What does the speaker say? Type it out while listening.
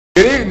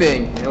Good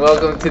evening, and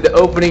welcome to the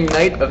opening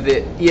night of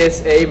the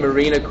ESA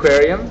Marine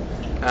Aquarium.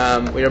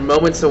 We are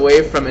moments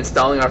away from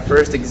installing our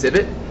first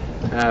exhibit.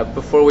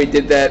 Before we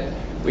did that,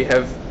 we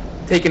have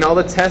taken all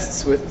the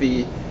tests with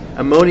the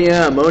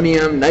ammonia,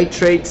 ammonium,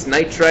 nitrates,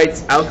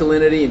 nitrites,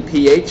 alkalinity, and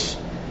pH.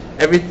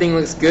 Everything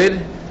looks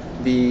good.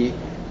 The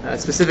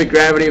specific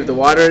gravity of the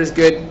water is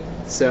good.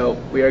 So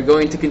we are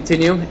going to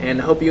continue,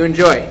 and hope you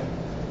enjoy.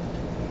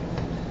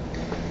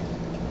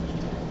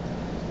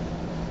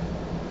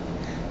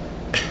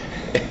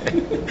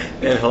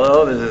 And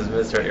hello, this is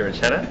Mr.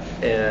 Iracheta,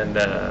 and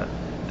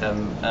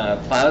I'm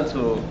proud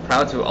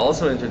to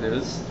also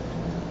introduce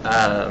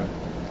the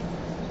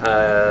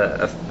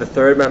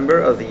third member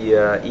of the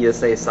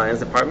ESA Science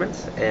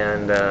Department,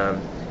 and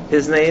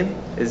his name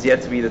is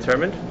yet to be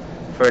determined.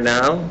 For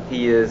now,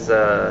 he is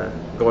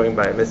going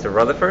by Mr.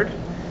 Rutherford,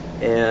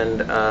 and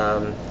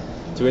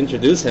to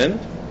introduce him,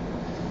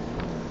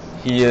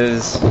 he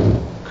is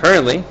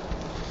currently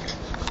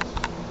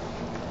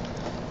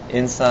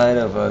inside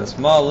of a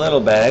small little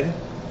bag,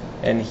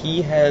 and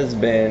he has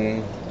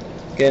been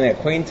getting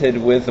acquainted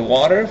with the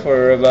water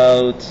for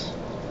about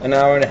an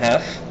hour and a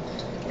half,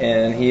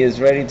 and he is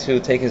ready to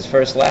take his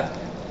first lap,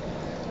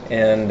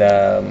 and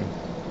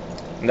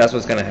that's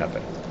what's going to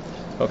happen.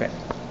 Okay.